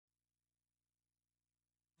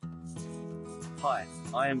Hi,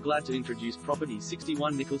 I am glad to introduce property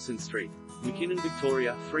 61 Nicholson Street, Mckinnon,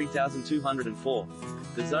 Victoria, 3204.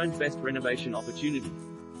 The zone's best renovation opportunity.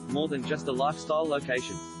 More than just a lifestyle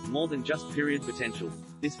location, more than just period potential,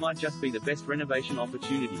 this might just be the best renovation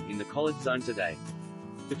opportunity in the college zone today.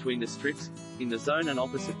 Between the strips, in the zone and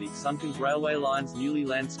opposite the sunken railway line's newly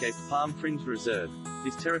landscaped palm fringed reserve,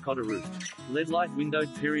 this terracotta roof, LED light windowed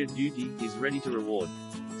period beauty is ready to reward.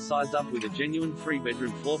 Sized up with a genuine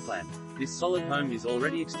 3-bedroom floor plan, this solid home is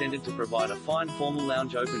already extended to provide a fine formal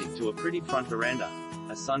lounge opening to a pretty front veranda,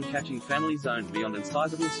 a sun-catching family zone beyond a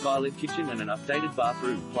sizable skylit kitchen and an updated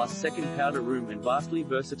bathroom, plus second powder room and vastly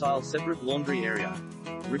versatile separate laundry area.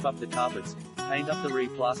 Rip up the carpets, paint up the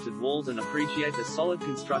re-plastered walls and appreciate the solid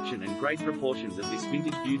construction and great proportions of this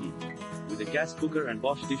vintage beauty. With a gas cooker and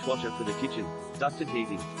Bosch dishwasher for the kitchen, ducted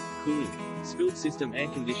heating, cooling, spilled system air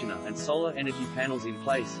conditioner and solar energy panels in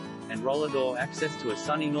place, and roller door access to a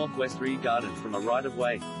sunny northwest rear garden from a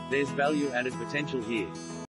right-of-way, there's value-added potential here.